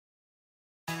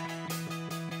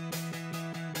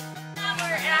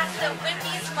at the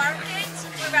Huembes Market.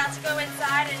 We're about to go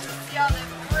inside and see all the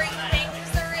great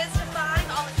things there is to find,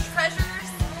 all the treasures.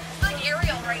 It's like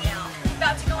Ariel right now. We're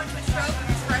about to go into a trove of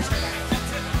treasure.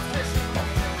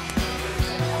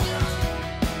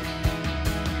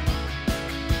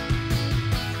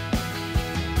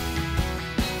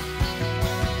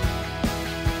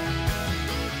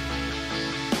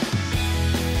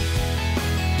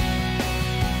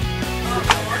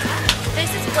 This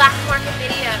is Black Market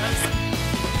Videos.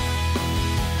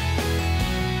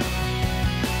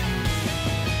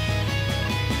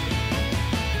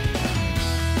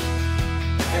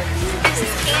 This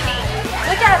is candy.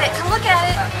 Look at it. Come look at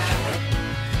it.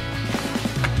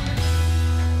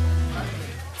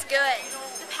 It's good.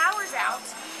 The power's out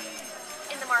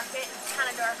in the market. It's kind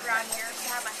of dark around here, so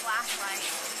I have my flashlight.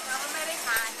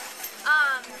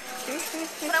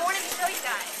 But I wanted to show you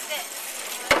guys this.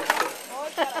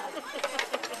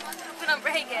 I'm gonna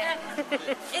break it.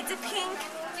 It's a pink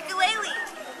ukulele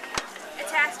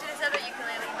attached to this other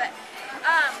ukulele, but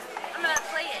I'm gonna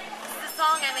play it. This is a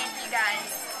song I made for you guys.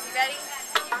 You ready?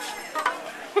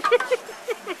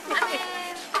 I'm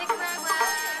in Nicaragua,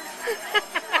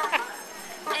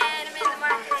 and I'm in the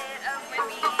market of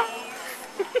Huembes.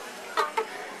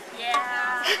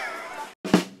 Yeah.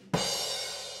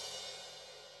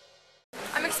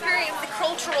 I'm experiencing the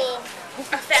cultural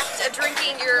effect of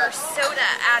drinking your soda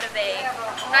out of a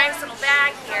nice little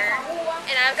bag here,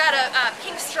 and I've got a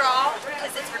pink straw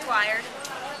because it's required.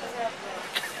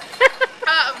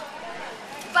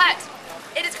 But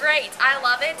it is great. I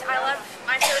love it. I love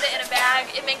my soda in a bag.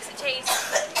 It makes it taste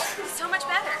so much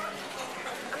better.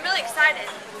 I'm really excited,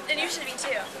 and you should be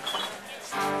too.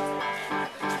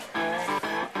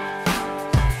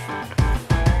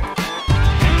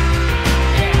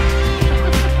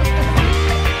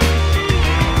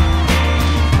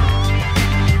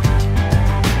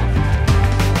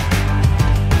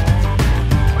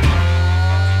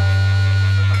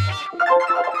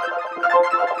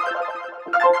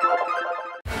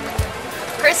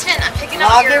 Kristen, I'm picking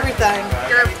up your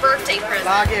birthday present.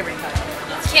 Log everything.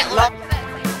 You can't look.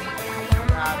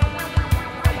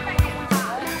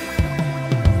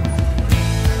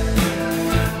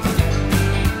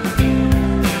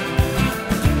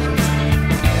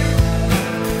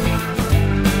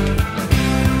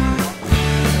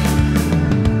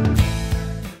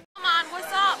 Come on,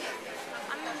 what's up?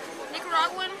 I'm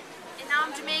Nicaraguan and now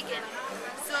I'm Jamaican.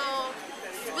 So,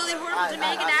 it's a really horrible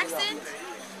Jamaican accent.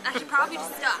 I should probably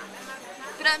just stop,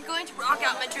 but I'm going to rock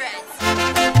out my dreads.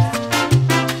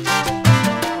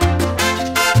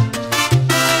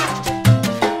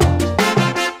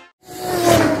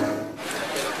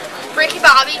 Ricky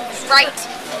Bobby, right.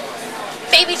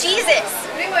 Baby Jesus.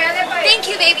 Thank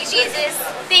you, baby Jesus.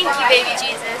 Thank you, baby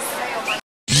Jesus.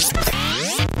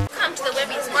 Come to the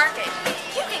Huembes Market.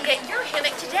 You can get your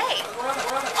hammock today.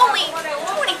 Only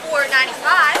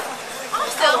 $24.95.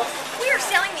 Also, we are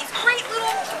selling these great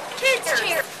little kids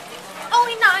chairs.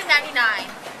 Only $9.99.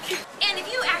 And if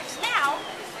you act now,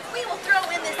 we will throw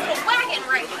in this little wagon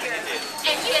right here.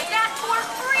 And you get that for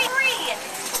free.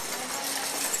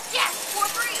 Yes, for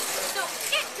free. So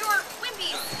get your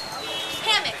Huembes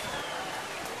hammock,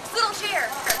 little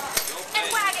chair, and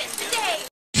wagon today.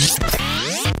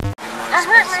 I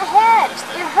hurt my head.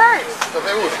 It hurts. Do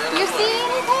you see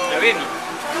anything?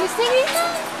 Do you see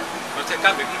anything? No se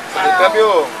cambio. El cambio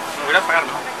lo voy a pagar,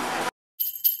 ¿no?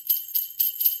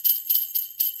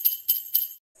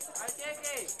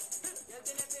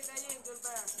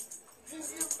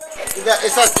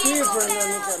 Es aquí, pero no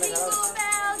nunca le agarramos.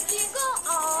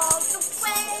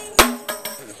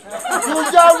 You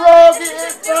just roll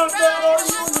it from the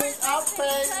unit, I'll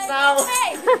pay now.